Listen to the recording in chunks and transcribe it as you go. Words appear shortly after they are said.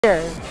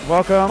here.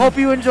 Welcome. Hope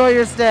you enjoy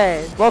your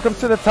stay. Welcome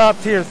to the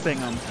top tier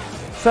Sing'em.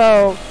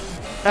 So,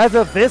 as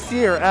of this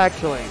year,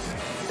 actually,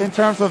 in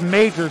terms of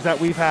majors that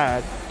we've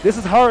had, this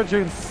is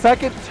Harujun's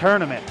second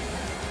tournament.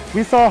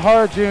 We saw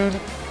Harujun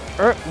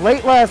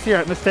late last year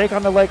at Mistake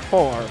on the Lake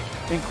 4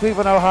 in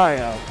Cleveland,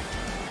 Ohio,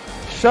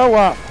 show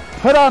up,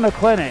 put on a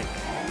clinic,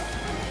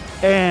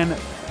 and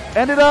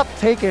ended up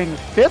taking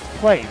 5th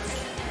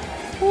place.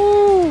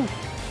 Woo!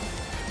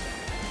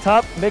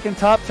 Making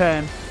top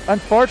 10.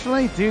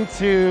 Unfortunately, due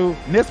to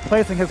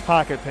misplacing his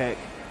pocket pick.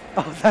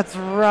 Oh, that's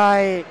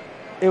right.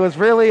 It was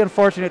really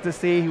unfortunate to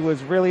see. He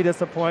was really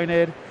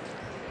disappointed.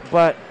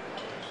 But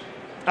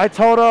I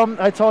told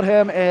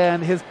him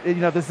and his, the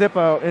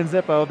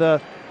Zippo, the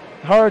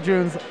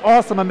Harujun's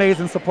awesome,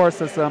 amazing support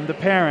system, the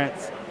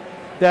parents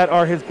that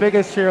are his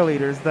biggest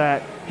cheerleaders,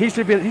 that he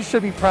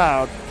should be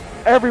proud.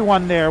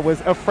 Everyone there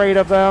was afraid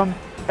of them.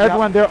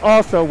 Everyone there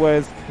also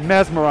was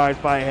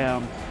mesmerized by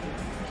him,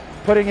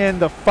 putting in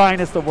the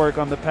finest of work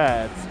on the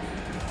pads.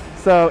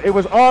 So it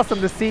was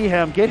awesome to see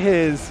him get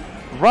his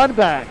run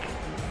back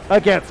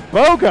against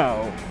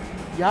BOGO.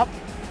 Yep.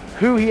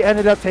 Who he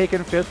ended up taking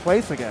 5th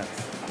place against.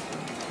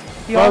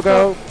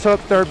 BOGO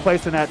took 3rd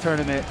place in that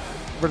tournament,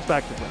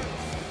 respectively.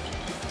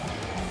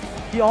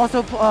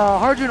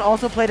 Harujun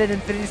also played at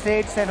Infinity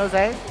Stage San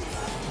Jose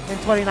in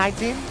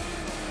 2019.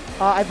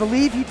 I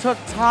believe he took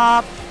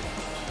top.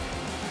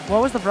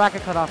 What was the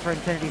bracket cutoff for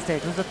Infinity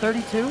Stage? Was it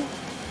 32?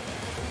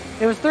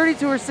 It was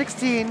 32 or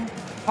 16.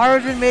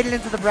 Harujun made it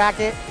into the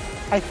bracket.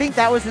 I think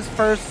that was his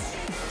first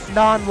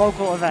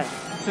non-local event.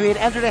 So he had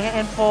entered a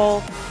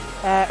handful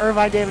at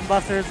Irvine David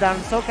Buster's down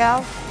in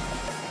SoCal.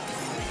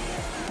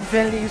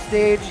 Infinity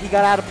Stage, he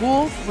got out of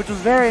pools, which was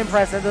very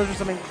impressive. Those are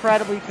some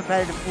incredibly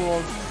competitive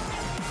pools.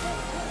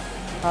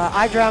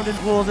 I drowned in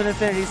pools in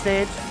Infinity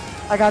Stage.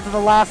 I got to the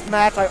last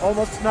match. I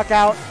almost snuck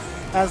out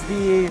as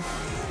the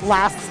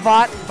last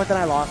spot, but then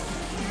I lost.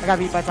 I got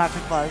beat by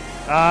Toxic Fuzz.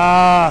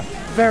 Ah.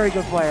 Very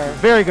good player.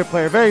 Very good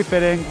player. Very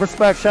fitting.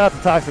 Respect. Shout out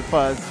to Toxic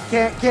Fuzz.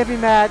 Can't be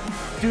mad.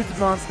 Dude's a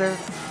monster.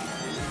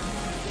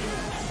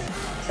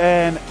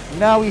 And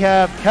now we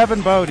have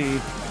Kevin Bodie,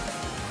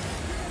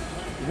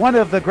 one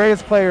of the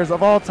greatest players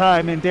of all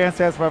time in Dance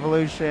Dance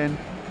Revolution,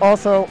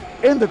 also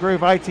in the group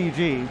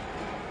ITG.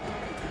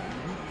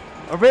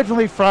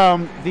 Originally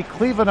from the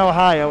Cleveland,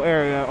 Ohio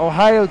area,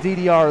 Ohio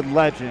DDR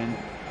legend,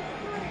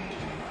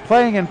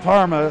 playing in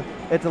Parma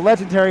at the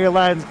legendary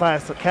Aladdin's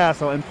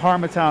Castle in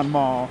Parmatown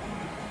Mall.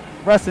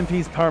 Rest in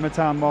peace,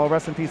 Parmatown Mall.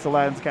 Rest in peace,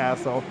 Aladdin's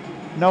Castle.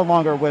 No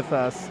longer with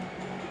us.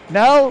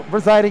 Now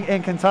residing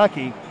in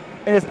Kentucky.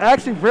 And it's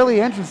actually really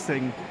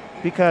interesting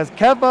because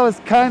KEVBO has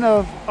kind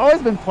of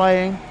always been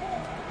playing,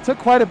 took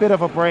quite a bit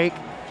of a break.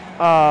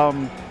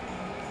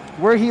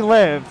 Where he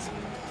lived,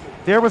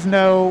 there was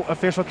no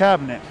official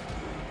cabinet.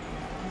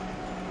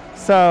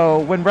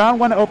 So when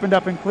round 1 opened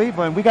up in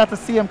Cleveland, we got to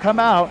see him come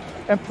out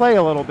and play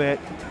a little bit.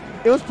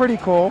 It was pretty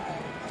cool.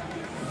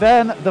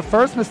 Then the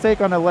first Mistake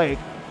on the Lake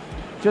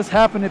just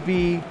happened to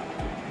be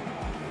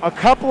a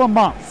couple of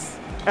months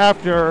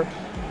after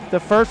the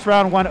first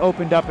round 1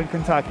 opened up in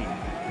Kentucky.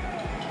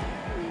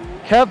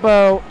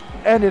 KEVBO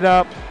ended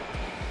up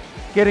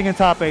getting in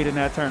top 8 in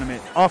that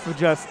tournament off of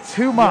just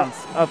 2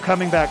 months of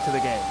coming back to the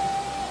game.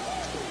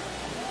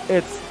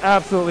 It's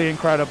absolutely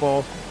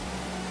incredible.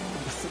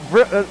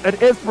 An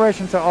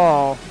inspiration to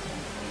all.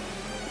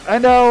 I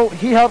know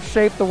he helped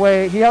shape the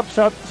way.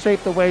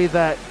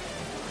 That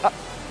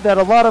that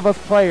a lot of us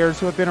players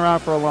who have been around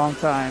for a long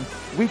time,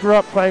 we grew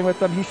up playing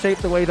with him. He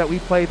shaped the way that we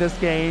play this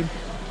game,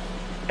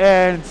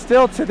 and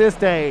still to this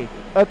day,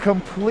 a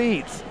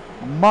complete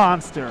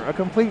monster, a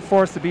complete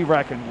force to be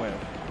reckoned with.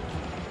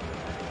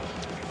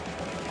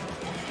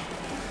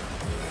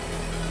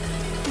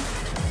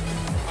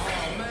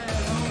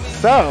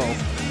 So,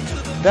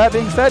 that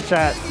being said,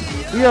 chat,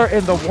 we are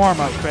in the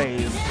warm-up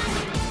phase.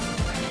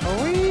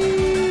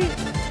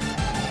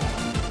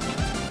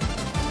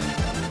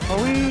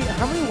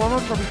 How many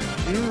warm-ups are we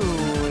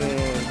doing?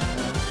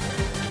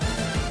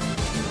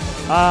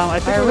 I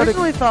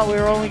originally thought we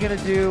were only going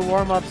to do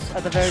warm-ups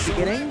at the very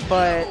beginning,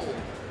 but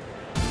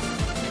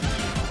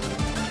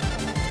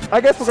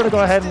I guess we're going to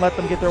go ahead and let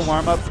them get their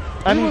warm-ups.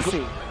 I mean,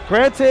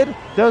 granted,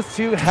 those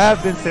two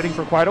have been sitting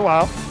for quite a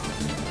while.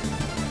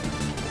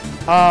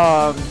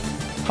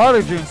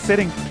 Harujun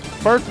sitting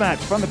first match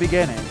from the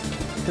beginning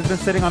has been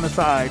sitting on the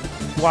side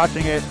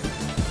watching it.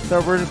 So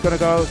we're just going to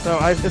go. So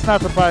it's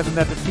not surprising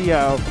that the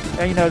TO,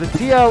 and the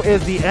TO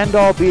is the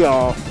end-all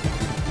be-all.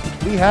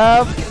 We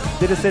have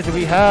the decision.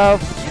 We have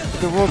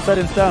the rules set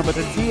in stone, but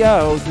the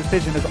TO's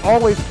decision is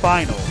always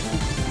final.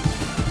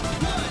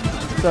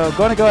 So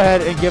going to go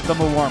ahead and give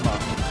them a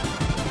warm-up.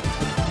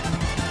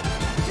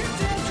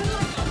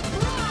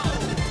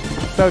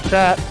 So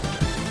chat,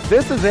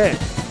 this is it.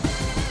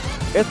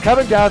 It's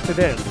coming down to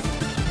this.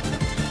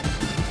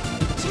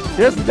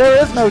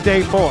 There is no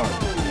day 4.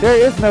 There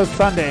is no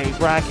Sunday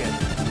bracket.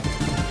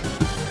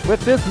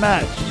 With this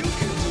match,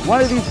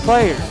 one of these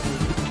players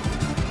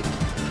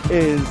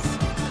is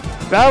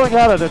bowing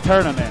out of the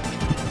tournament.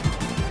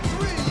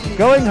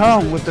 going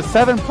home with the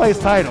 7th place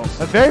title.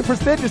 A very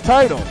prestigious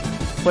title,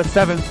 but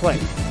 7th place.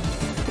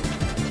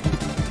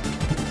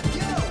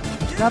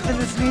 Nothing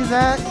to sneeze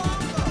at,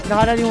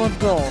 not anyone's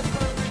goal.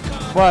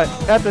 But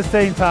at the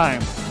same time,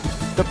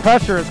 the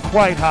pressure is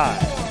quite high.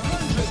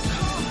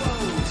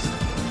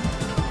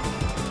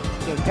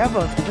 Yo,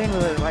 KEVBO's clean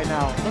with it right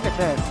now. Look at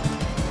this.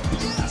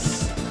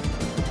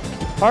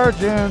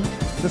 Harujun,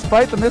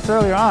 despite the miss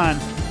earlier on,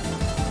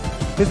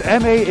 his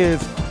MA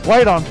is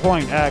right on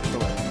point, actually.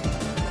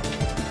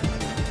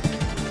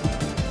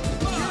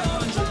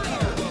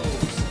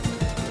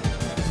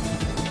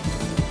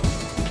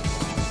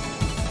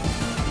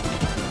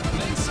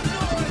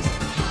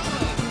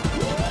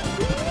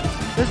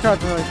 This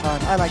chart's really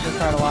fun. I like this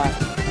chart a lot.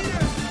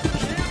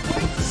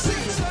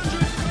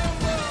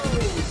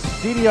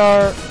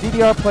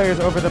 DDR players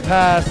over the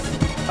past,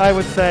 I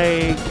would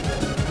say,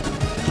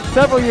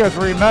 several years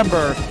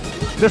remember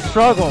the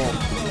struggle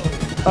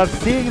of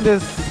seeing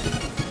this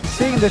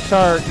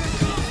chart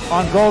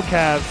on Gold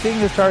Cavs, seeing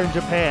this chart in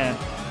Japan,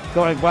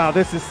 going, wow,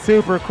 this is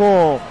super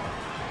cool.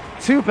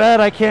 Too bad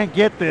I can't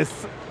get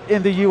this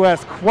in the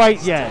US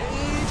quite yet.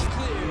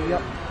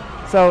 Yep.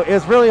 So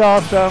it's really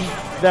awesome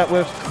that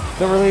with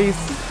the release,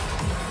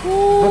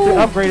 with the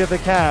upgrade of the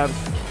Cavs,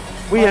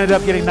 we ended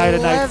up getting Night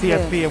and Night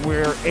CSP, and we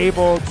were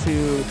able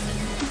to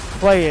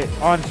play it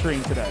on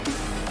stream today.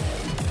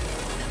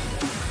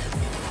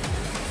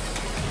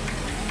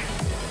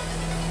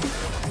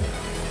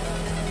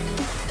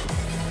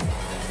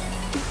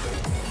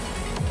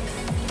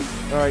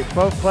 All right,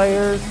 both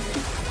players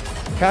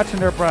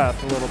catching their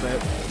breath a little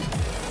bit.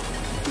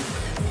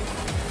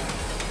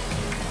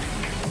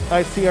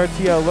 I see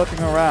RTO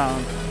looking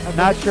around. I'm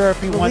not sure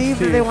if he wants to. I believe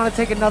that they want to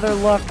take another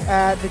look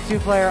at the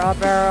 2-player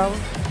up arrow.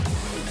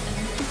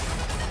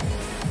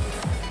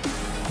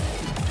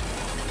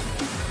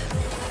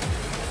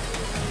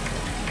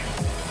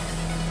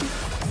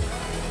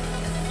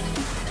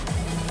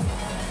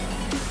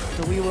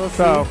 So we will see.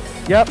 So,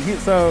 yep,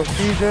 so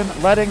Fusion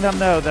letting them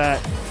know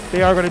that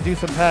they are going to do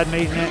some pad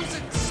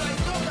maintenance.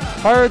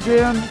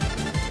 Harujun,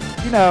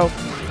 you know,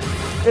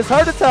 it's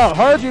hard to tell.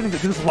 Harujun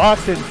just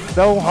locks in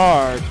so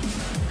hard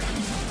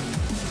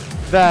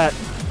that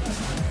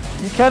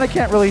you kind of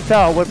can't really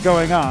tell what's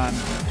going on.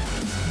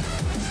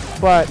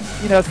 But,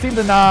 you know, seem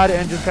to nod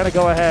and just kind of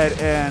go ahead,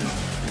 and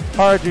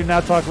Harujun now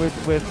talk with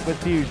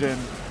Fusion,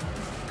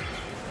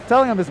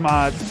 telling him his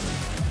mods.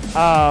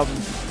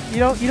 You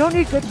don't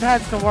need good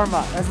pads to warm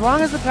up. As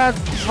long as the pads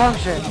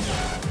function,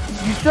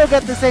 you still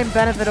get the same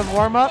benefit of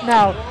warm up.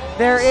 Now,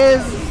 there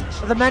is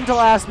the mental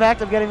aspect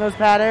of getting those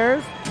pad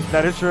errors.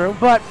 That is true.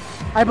 But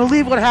I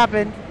believe what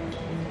happened,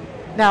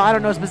 now I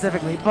don't know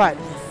specifically, but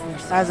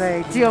as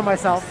a TO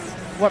myself,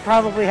 what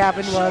probably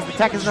happened was the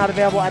tech is not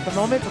available at the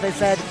moment, so they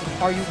said,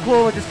 are you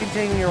cool with just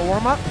continuing your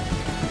warm-up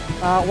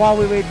while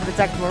we wait for the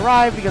tech to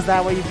arrive, because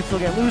that way you can still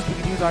get loose, we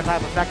can use our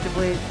time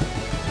effectively.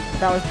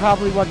 That was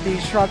probably what the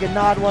shrug and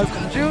nod was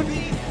from June.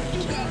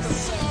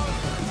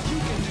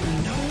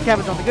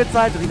 Kevin's on the good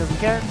side, so he doesn't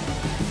care.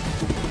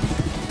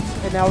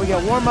 And now we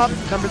get warm-up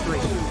number 3.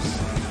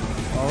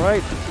 All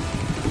right.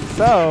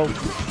 So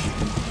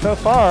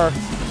far,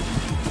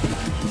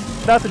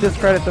 not to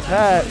discredit the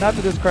pad, not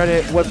to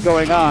discredit what's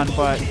going on,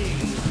 but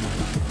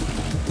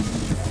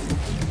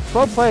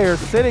both players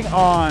sitting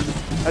on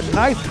a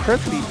nice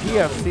crispy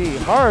PFC.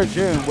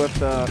 Harujun with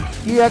the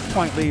EX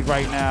point lead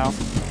right now.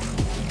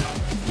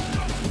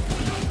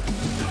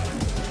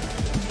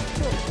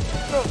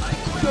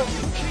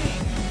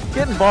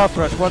 Getting boss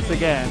rush once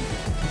again.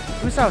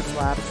 Usao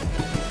slapped.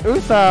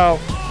 Usao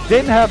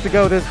didn't have to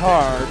go this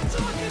hard,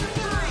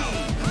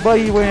 but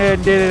he went ahead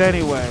and did it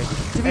anyway.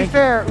 To be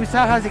fair,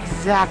 Usao has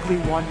exactly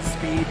 1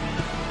 speed,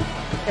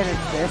 and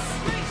it's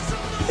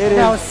this.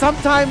 Now,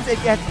 sometimes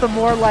it gets the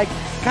more like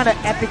kind of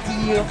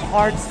epic-y,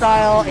 hard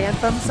style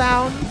anthem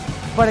sound,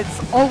 but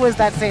it's always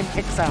that same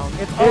kick sound.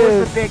 It's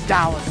always the big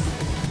Dallas.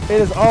 It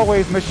is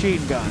always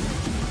machine gun.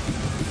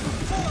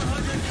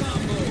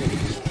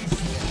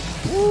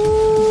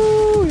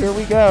 Woo! Here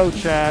we go,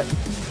 chat.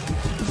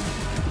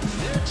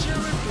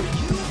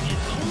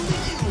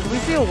 Can we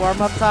see a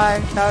warm-up tie?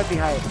 That would be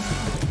hype.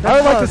 I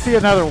would like to see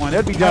another one.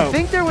 That'd be dope. I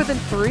think they're within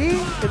 3.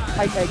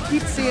 I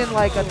keep seeing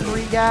like a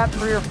 3 gap,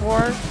 3 or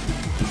 4.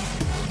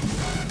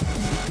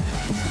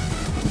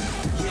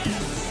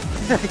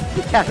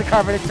 Captain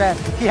Carpenter said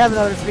he has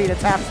another speed.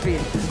 It's half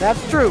speed.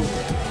 That's true.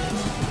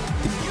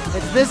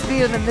 It's this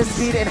speed and then this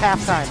speed in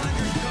halftime.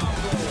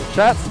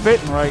 Chat's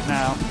spitting right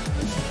now.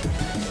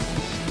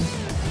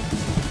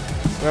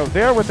 Well,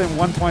 they're within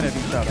 1 point of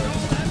each other.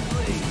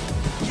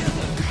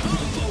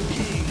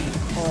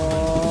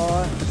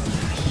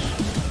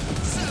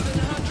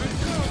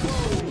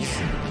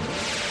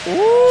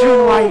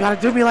 June, why you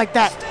gotta do me like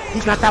that? He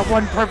got that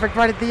one perfect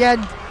right at the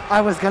end. I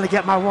was gonna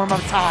get my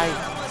warm-up tie.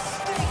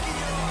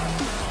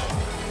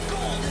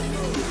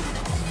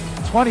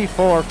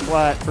 24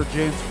 flat for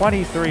June,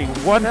 23.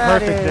 One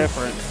that perfect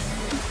difference.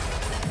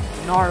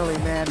 Gnarly,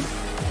 man.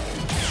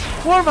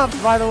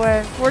 Warm-ups, by the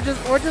way. We're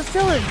just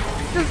chilling.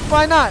 Just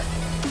why not?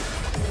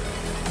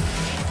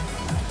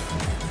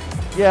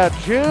 Yeah,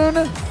 June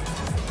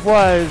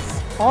was...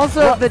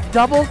 Also, the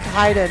double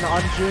Kaiden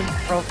on June's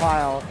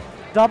profile.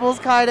 Doubles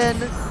Kaiden,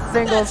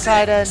 singles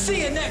Kaiden.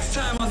 See you next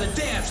time on the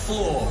dance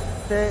floor.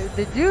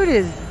 The dude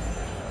is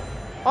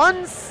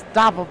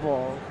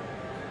unstoppable.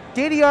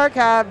 DDR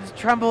cabs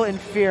tremble in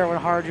fear when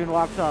Harujun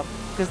walks up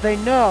because they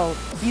know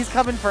he's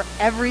coming for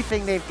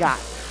everything they've got.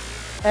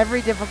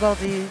 Every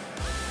difficulty,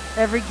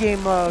 every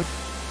game mode,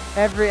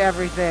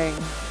 everything.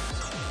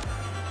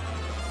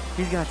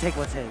 He's going to take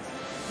what's his.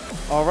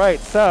 All right,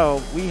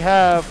 so we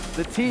have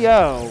the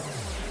TO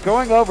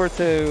going over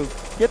to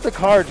get the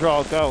card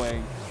draw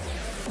going.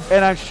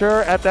 And I'm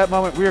sure at that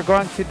moment we are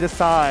going to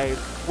decide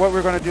what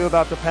we're going to do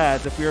about the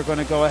pads. If we are going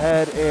to go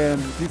ahead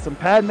and do some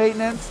pad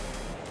maintenance,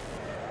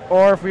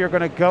 or if we are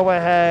going to go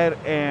ahead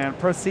and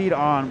proceed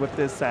on with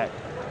this set.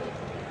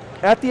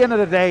 At the end of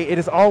the day, it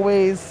is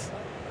always,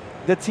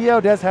 the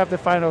TO does have the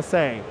final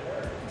say,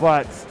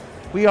 but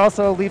we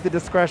also leave the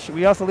discretion,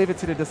 we also leave it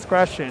to the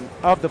discretion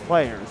of the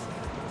players.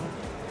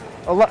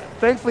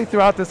 Thankfully,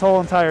 throughout this whole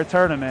entire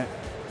tournament,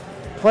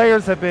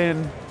 players have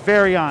been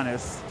very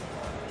honest.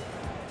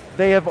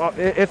 They have,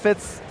 if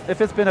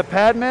it's been a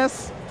pad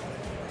miss,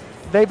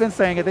 they've been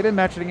saying it, they've been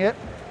mentioning it.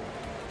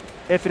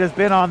 If it has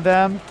been on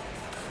them,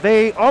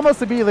 they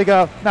almost immediately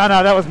go, no,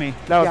 that was me.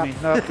 That was me.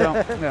 No,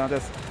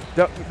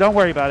 don't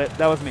worry about it.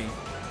 That was me.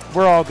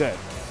 We're all good.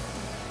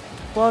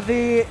 Well,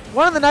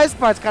 one of the nice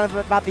parts kind of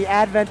about the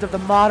advent of the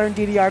modern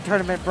DDR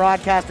tournament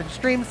broadcast and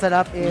stream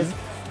setup is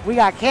we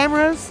got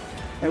cameras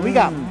and we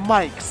got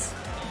mics.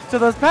 So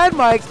those pad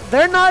mics,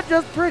 they're not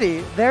just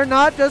pretty. They're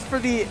not just for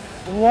the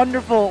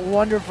wonderful,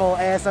 wonderful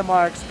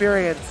ASMR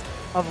experience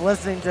of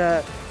listening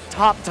to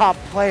top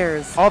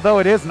players. Although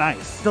it is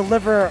nice.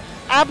 Deliver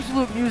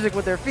absolute music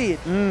with their feet.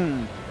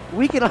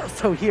 We can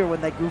also hear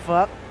when they goof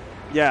up.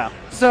 Yeah.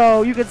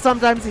 So you can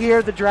sometimes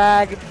hear the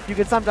drag. You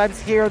can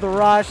sometimes hear the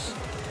rush.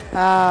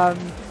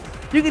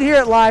 You can hear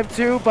it live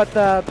too, but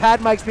the pad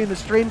mics being the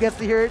stream gets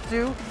to hear it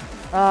too.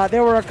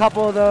 There were a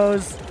couple of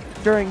those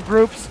during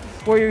groups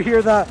where you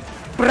hear the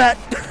Brett,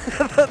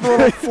 the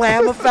little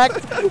slam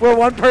effect, where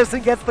one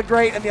person gets the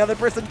great and the other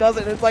person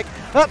doesn't. And it's like,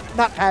 oh,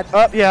 not pad.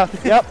 Yeah,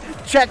 yep.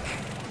 Check.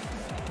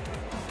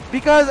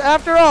 Because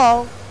after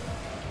all,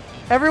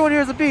 everyone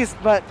here is a beast,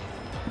 but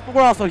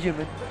we're also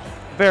human.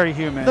 Very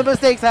human. The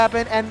mistakes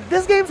happen, and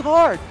this game's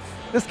hard.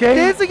 This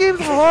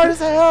game's hard as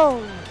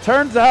hell.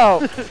 Turns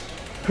out,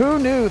 who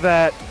knew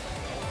that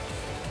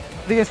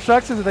the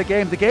instructions of the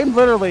game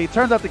literally,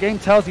 turns out the game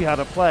tells you how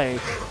to play.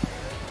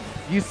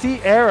 You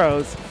see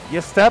arrows,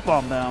 you step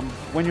on them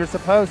when you're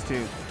supposed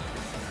to.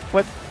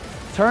 But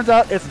turns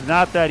out it's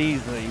not that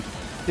easy.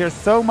 There's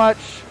so much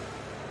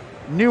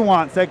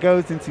nuance that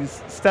goes into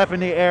stepping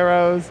the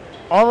arrows,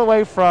 all the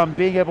way from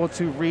being able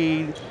to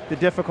read the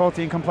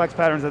difficulty and complex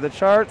patterns of the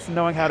charts,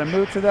 knowing how to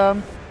move to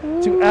them,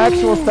 to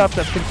actual stuff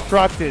that's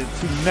constructed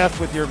to mess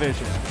with your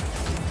vision.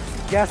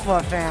 Guess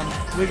what, fam?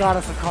 We got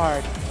us a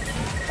card,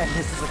 and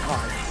this is a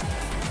card.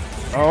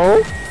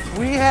 Oh?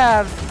 We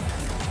have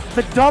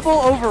the double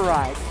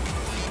override,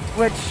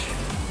 which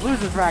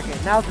loses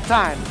bracket. Now's the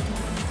time.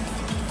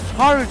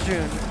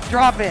 Harujun,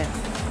 drop in.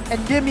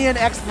 ENDYMION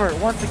Expert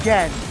once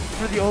again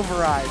for the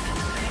override.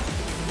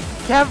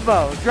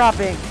 KEVBO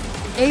dropping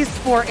Ace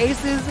for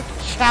Aces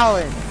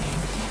Challenge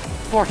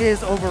for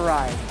his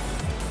override.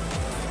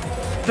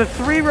 The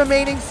three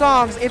remaining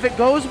songs, if it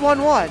goes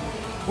 1-1,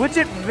 which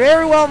it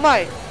very well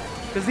might,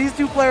 because these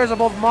two players are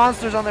both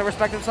monsters on their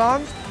respective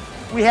songs,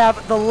 we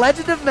have The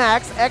Legend of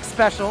Max X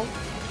Special,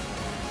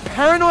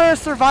 PARANOiA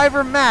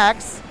Survivor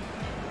Max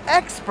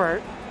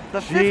Expert,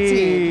 the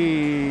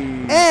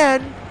 15,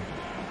 and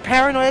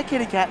PARANOiA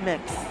Kitty Cat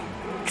Mix,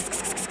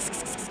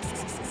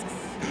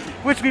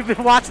 which we've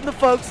been watching the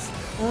folks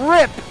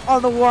rip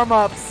on the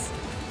warm-ups.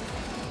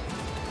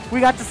 We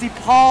got to see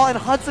Paul and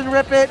Hudson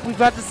rip it. We've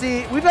got to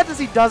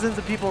see dozens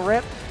of people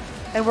rip,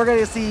 and we're going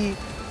to see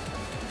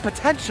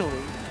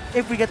potentially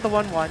if we get the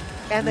 1-1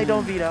 and they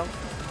don't veto.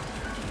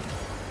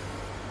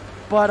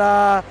 But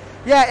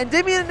yeah,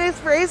 ENDYMION and Ace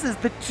for Aces,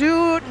 the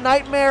two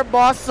nightmare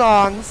boss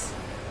songs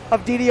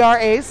of DDR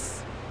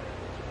Ace.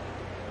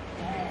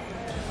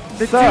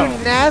 The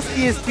two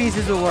nastiest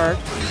pieces of work.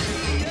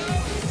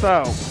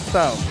 So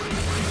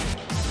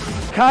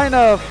kind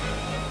of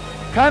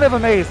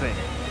amazing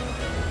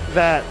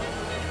that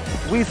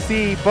we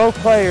see both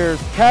players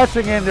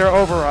cashing in their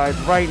overrides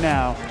right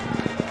now.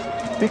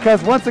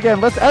 Because once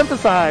again, let's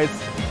emphasize,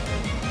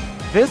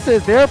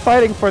 they're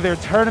fighting for their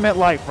tournament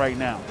life right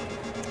now.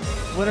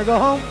 Win or go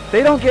home?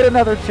 They don't get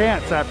another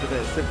chance after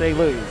this if they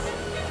lose.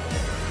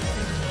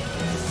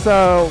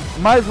 So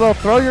might as well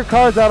throw your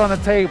cards out on the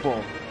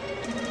table,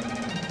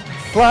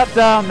 slap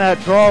down that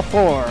draw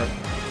 4,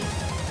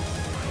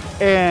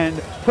 and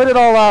put it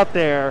all out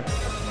there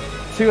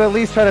to at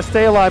least try to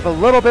stay alive a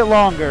little bit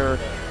longer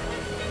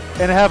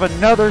and have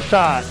another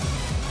shot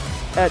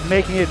at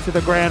making it to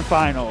the grand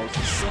finals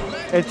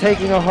and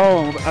taking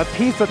home a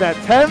piece of that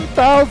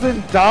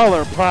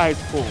 $10,000 prize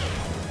pool.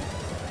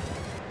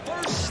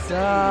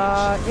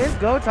 It's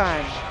go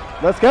time.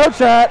 Let's go,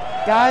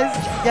 chat. Guys,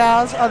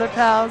 gals, other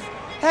pals,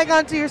 hang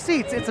on to your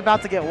seats. It's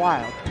about to get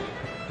wild.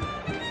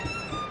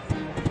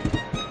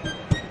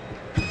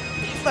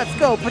 Let's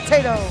go,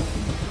 potato.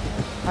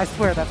 I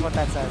swear that's what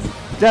that says.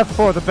 Death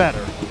for the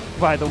better,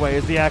 by the way,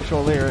 is the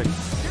actual lyrics.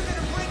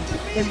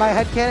 In my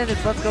headcanon,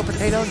 it's let's go,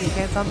 potato, and you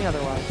can't tell me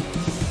otherwise.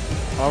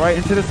 All right,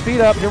 into the speed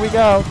up. Here we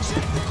go.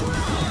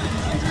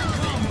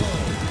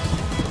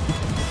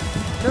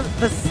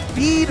 The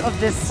speed of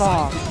this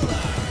song,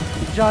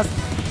 just,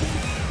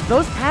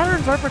 those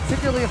patterns aren't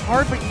particularly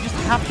hard, but you just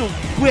have to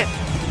whip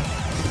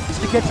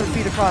to get your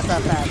feet across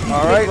that path. These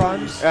All big right,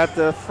 runs. at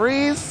the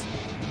freeze,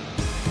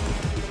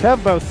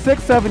 KEVBO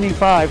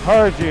 675,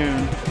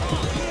 Harujun,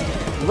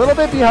 a little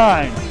bit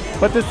behind,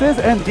 but this is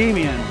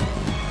ENDYMION.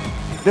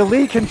 The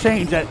lead can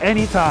change at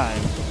any time.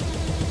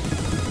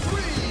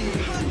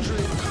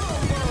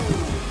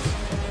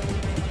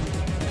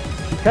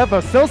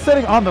 KEVBO still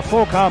sitting on the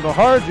full combo.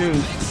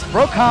 Harujun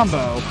broke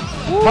combo,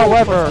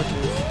 however,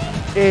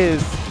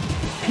 is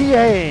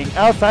PAing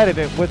outside of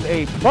it with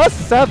a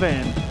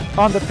 +7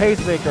 on the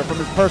pacemaker from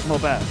his personal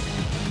best.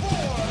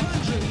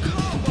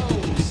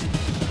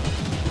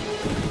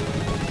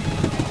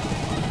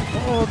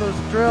 Oh, those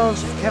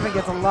drills. Kevin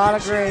gets a lot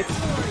of grades,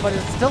 but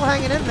it's still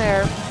hanging in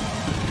there.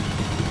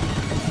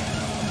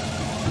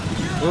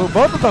 Ooh,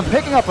 both of them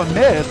picking up a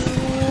miss.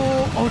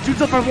 Oh,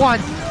 June's up by 1. All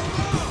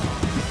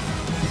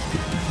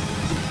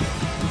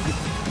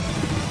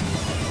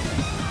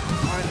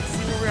right, let's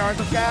see where we are at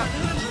the gap.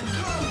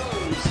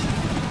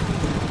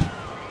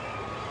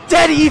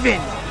 Dead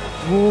even.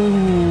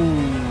 Ooh.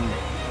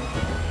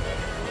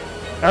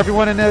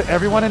 Everyone in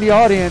the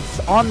audience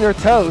on their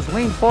toes,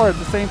 lean forward at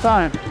the same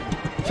time.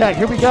 Chat,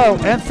 here we go.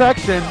 End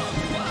section. Are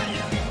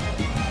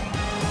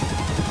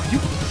you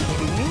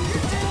kidding me?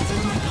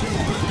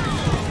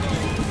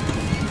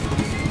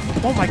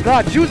 Oh my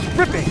God, June's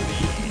ripping.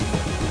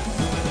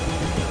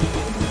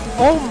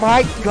 Oh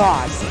my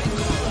God.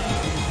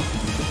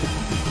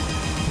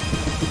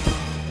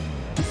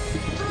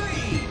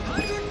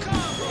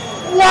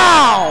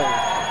 Wow!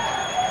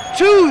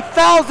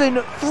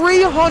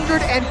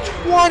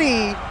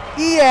 2,320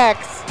 EX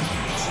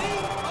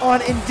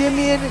on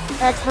ENDYMION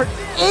Expert.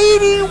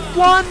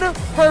 81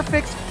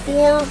 perfects,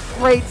 4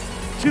 greats,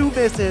 2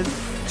 misses,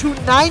 to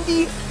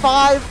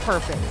 95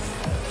 perfects.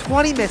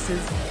 20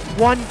 misses,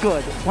 1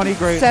 good. 20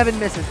 greats. 7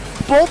 misses.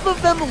 Both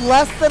of them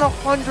less than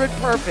 100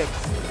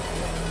 perfects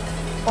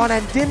on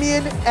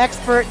ENDYMION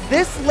Expert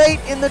this late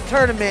in the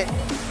tournament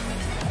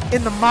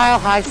in the Mile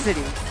High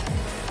City.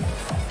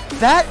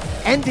 That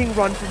ending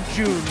run from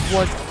June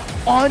was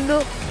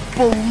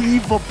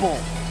unbelievable.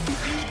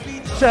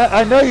 Chat,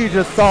 I know you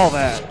just saw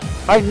that.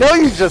 I know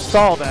you just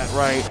saw that,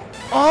 right?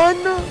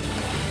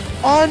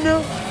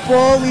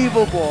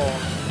 Unbelievable.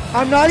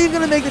 I'm not even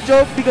going to make the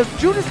joke because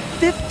June is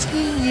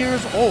 15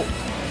 years old.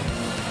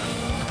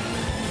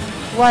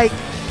 Like,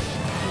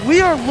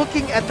 we are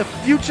looking at the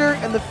future,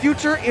 and the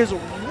future is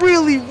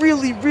really,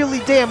 really, really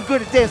damn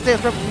good at Dance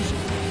Dance Revolution.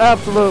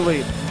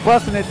 Absolutely.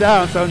 Busting it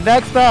down. So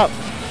next up,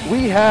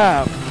 we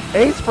have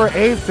Ace for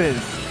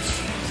Aces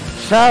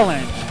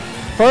Challenge.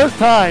 First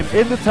time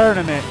in the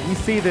tournament we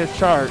see this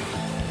chart.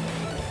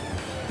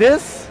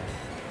 This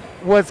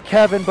was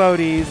Kevin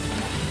Bodie's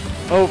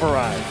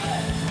override.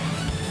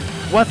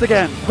 Once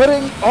again,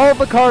 putting all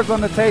the cards on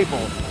the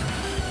table.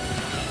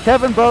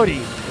 Kevin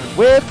Bodie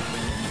with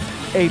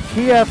a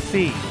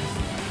PFC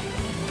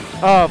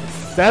of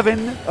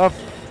 27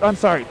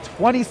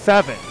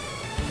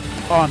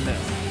 on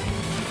this.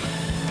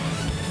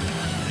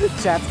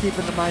 Chat's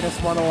keeping the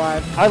 -1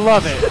 alive. I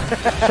love it.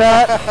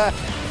 Chat,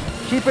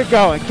 keep it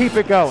going, keep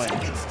it going.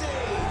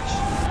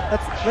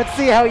 Let's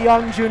see how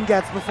young June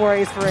gets before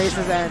Ace for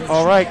Aces ends.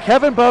 All right,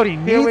 Kevin Bodie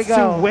needs to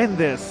go. win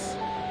this.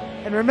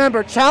 And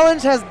remember,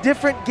 Challenge has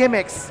different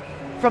gimmicks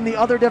from the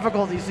other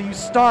difficulties. So you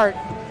start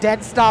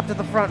dead stopped at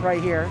the front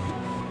right here.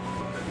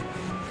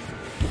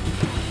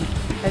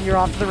 And you're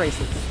off to the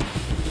races.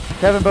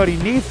 Kevin Bodie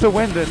needs to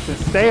win this to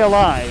stay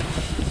alive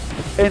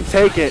and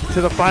take it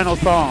to the final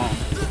song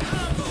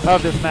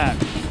of this match.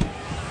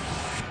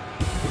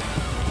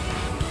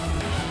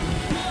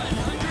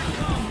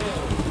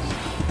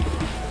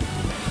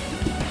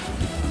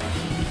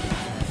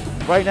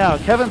 Right now,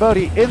 Kevin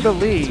Bodie in the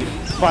lead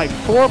by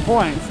 4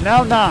 points,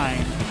 now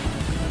 9.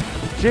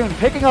 June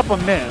picking up a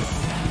miss.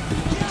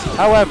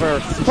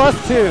 However,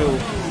 +2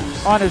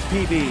 on his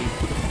PB.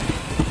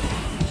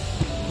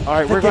 All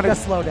right, we're going to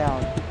slow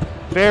down.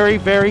 Very,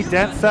 very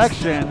dense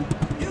section.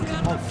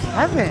 Oh,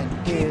 Kevin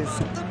is.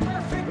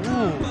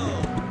 Ooh.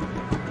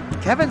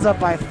 Kevin's up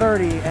by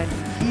 30, and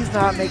he's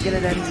not making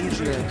it any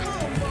easier.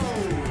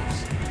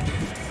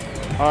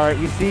 All right,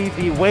 you see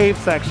the wave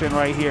section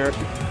right here.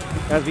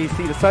 As we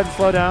see the sudden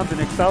slowdowns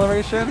and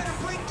acceleration.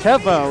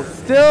 KEVBO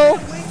still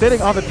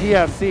sitting on the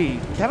PFC.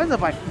 Kevin's up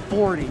by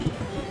 40.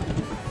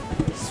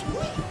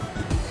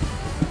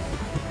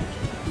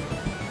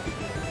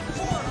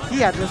 He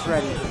had this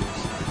ready.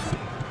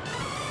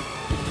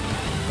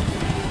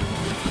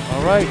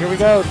 All right, here we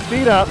go.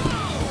 Speed up.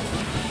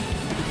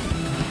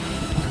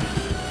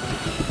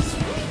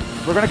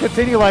 We're going to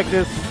continue like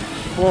this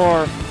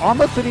for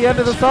almost to the end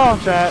of the song,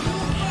 chat.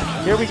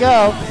 Here we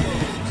go.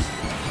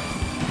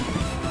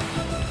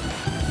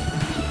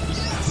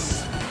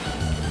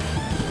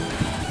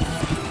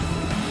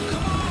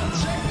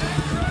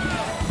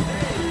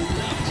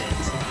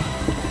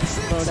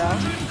 Slow down.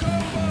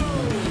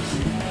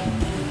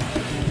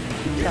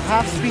 The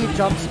half-speed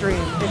jump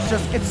stream.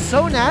 It's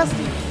so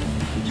nasty.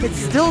 It's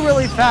still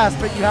really fast,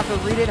 but you have to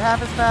read it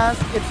half as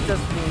fast. It's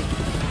just me.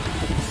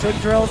 Sig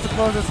drills to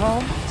close us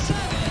home.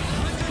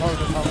 Close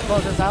us home.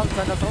 Close us out.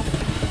 Send us home.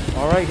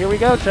 All right, here we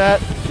go,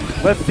 chat.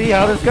 Let's see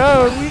how this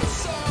goes.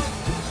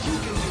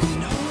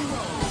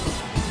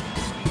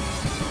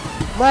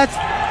 Let's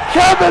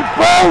Kevin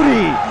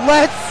Bodie!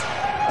 let's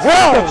With the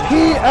go.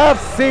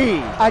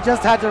 PFC. I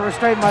just had to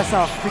restrain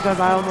myself because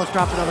I almost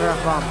dropped another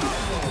F-bomb.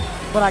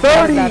 But I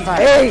got it that time.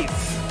 38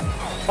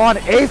 on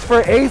Ace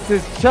for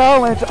Aces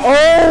challenge.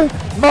 Oh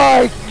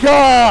my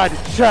God,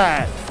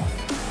 chat.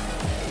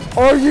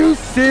 Are you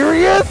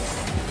serious?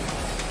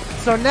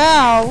 So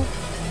now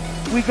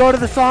we go to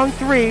the song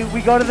 3,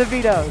 we go to the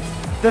vetoes.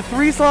 The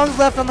 3 songs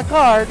left on the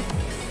card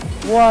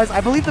was,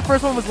 I believe the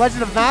first one was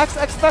Legend of Max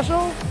X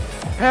Special,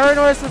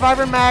 PARANOiA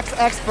Survivor Max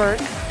Expert,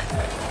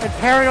 and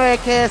PARANOiA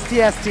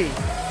KSTST.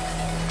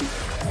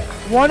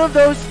 One of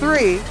those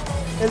 3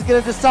 is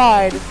going to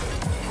decide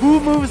who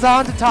moves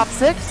on to top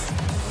 6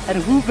 and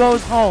who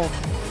goes home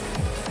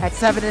at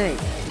 7 and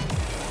 8.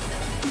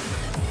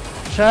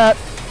 Chat,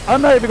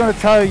 I'm not even going to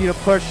tell you to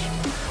push.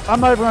 I'm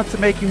not even going to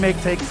make you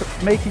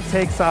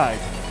take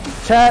sides.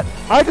 Chat,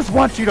 I just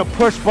want you to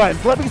push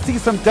buttons. Let me see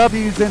some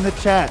W's in the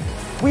chat.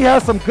 We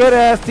have some good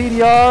ass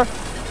DDR.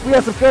 We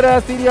have some good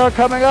ass DDR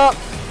coming up.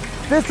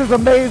 This is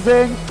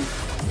amazing.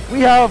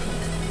 We have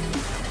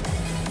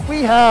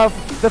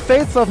the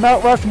face of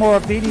Mount Rushmore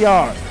of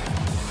DDR.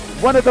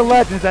 One of the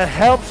legends that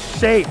helped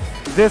shape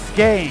this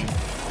game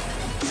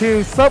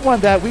to someone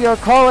that we are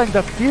calling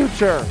the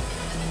future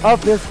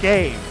of this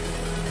game.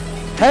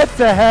 Head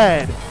to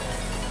head.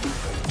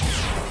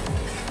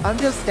 I'm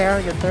just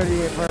staring at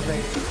 38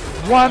 perfect.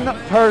 One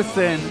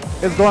person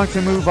is going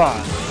to move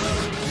on.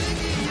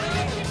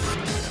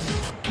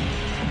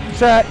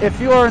 Chat, if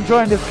you are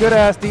enjoying this good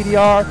ass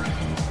DDR,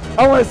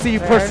 I want to see you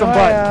push some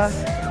buttons.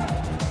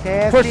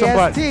 Push some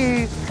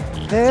buttons.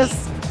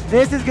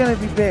 This is going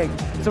to be big.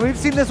 So we've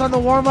seen this on the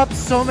warm-up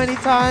so many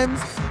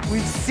times.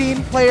 We've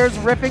seen players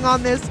ripping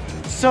on this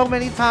so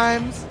many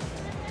times.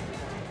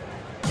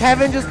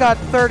 Kevin just got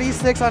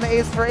 36 on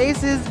Ace for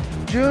Aces.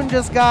 June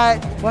just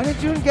got, what did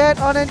June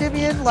get on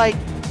Endymion? Like,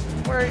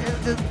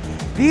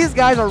 these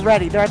guys are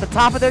ready. They're at the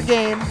top of their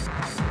game.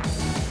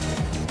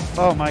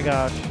 Oh my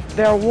gosh.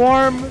 They're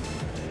warm.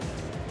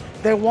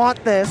 They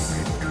want this.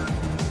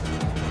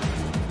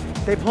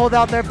 They pulled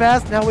out their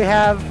best. Now we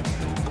have,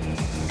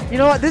 you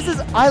know what?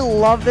 I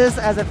love this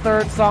as a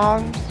third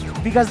song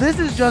because this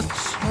is just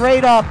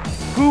straight up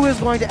who is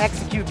going to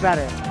execute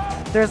better.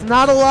 There's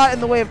not a lot in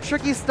the way of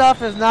tricky stuff.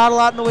 There's not a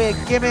lot in the way of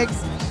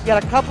gimmicks. You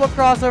got a couple of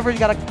crossovers. You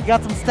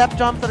got some step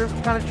jumps that are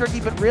kind of tricky,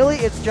 but really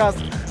it's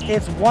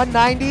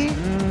 190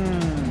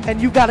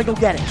 and you got to go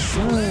get it.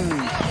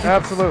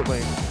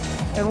 Absolutely.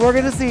 And we're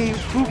going to see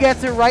who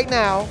gets it right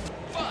now.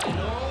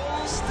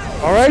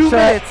 All right, 2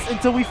 chat. minutes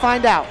until we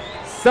find out.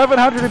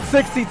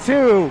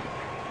 762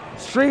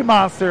 stream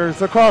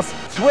monsters across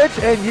Twitch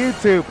and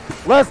YouTube.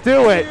 Let's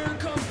do it.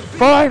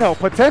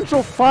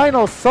 Potential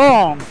final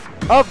song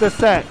of the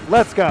set.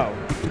 Let's go.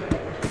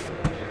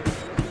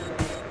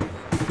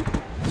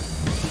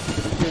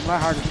 Dude, my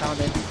heart is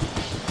pounding.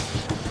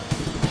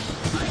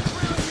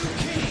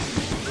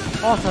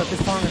 Also, this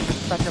song is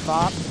just such a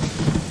bop.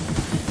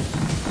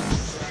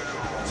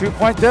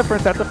 2-point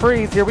difference at the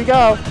freeze. Here we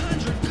go.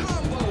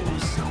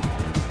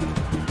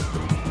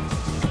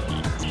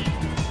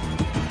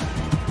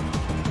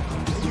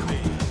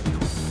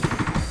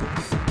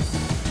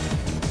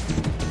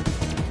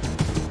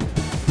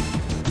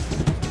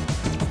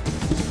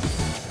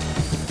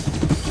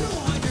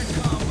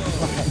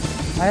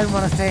 I didn't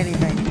want to say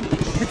anything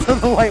until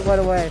the light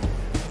went away.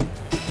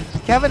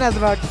 Kevin has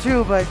about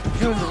 2, but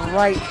June's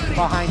right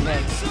behind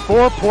him.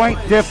 4-point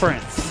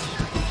difference.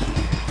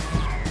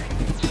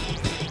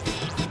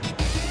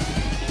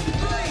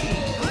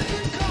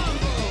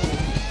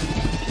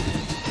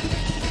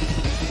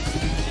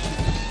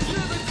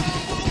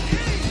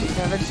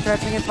 Kevin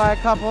stretching it by a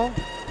couple.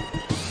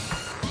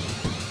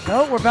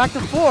 No, we're back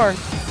to 4.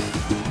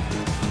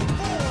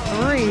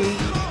 3.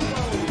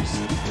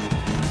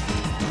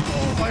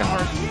 My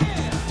heart.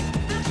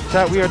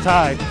 Chat, we are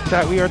tied.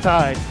 Chat, we are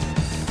tied.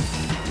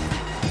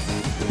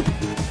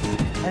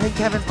 I think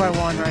Kevin's by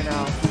 1 right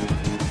now.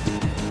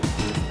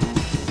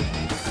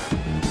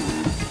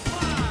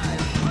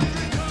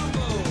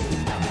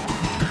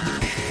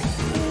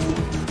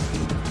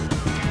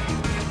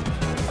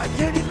 I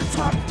can't even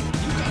talk.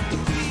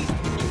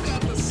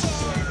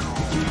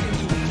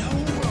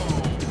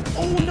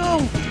 Oh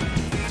no!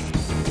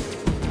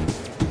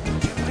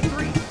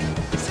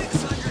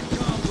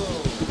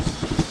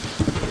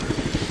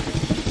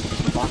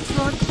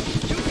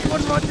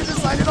 One run to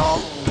decide it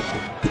all.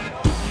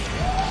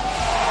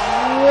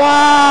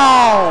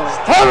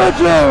 Wow!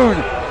 Harujun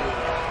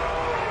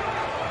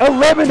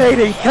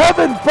eliminating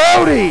Kevin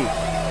Bodie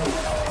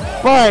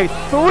by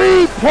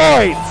 3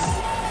 points.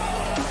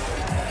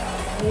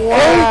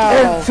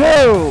 Wow.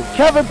 8-2.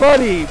 Kevin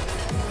Bodie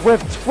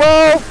with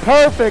 12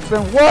 perfects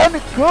and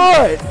 1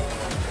 good.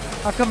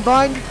 A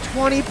combined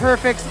 20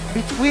 perfects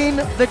between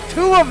the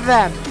two of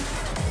them.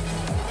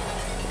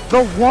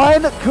 The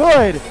 1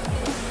 good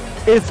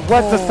is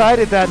what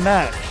decided that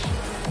match.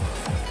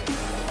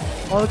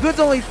 Well, the good's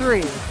only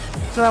 3,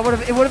 so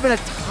that it would have been a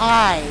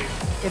tie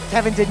if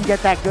Kevin didn't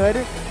get that good.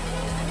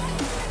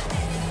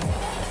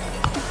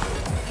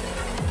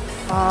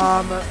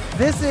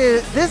 This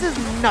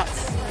is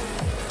nuts.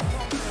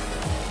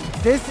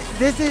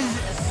 This is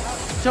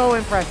so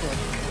impressive.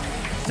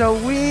 So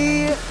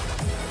we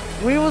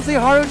will see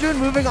Harujun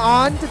moving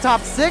on to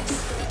top 6.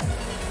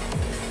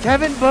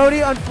 Kevin Bodie,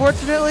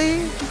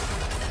 unfortunately,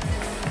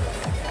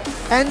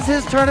 ends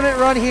his tournament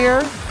run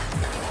here.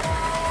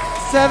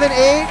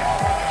 7-8.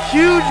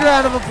 Huge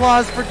round of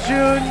applause for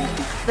June.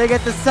 They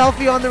get the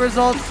selfie on the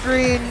results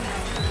screen.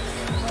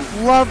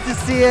 Love to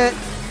see it.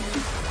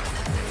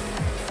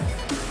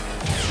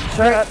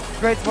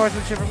 Great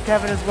sportsmanship from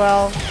Kevin as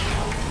well.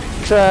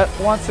 Chat,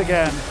 once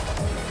again,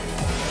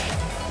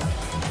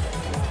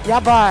 Yeah,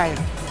 bye.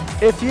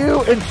 if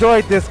you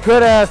enjoyed this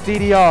good-ass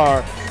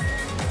DDR,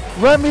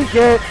 let me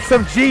get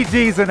some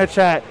GGs in the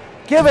chat.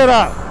 Give it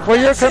up for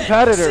your That's it.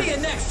 competitors. See you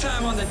next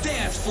time on the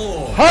dance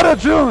floor.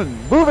 Harujun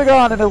moving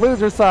on in the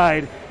loser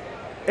side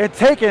and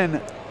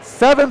taking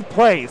 7th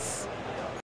place.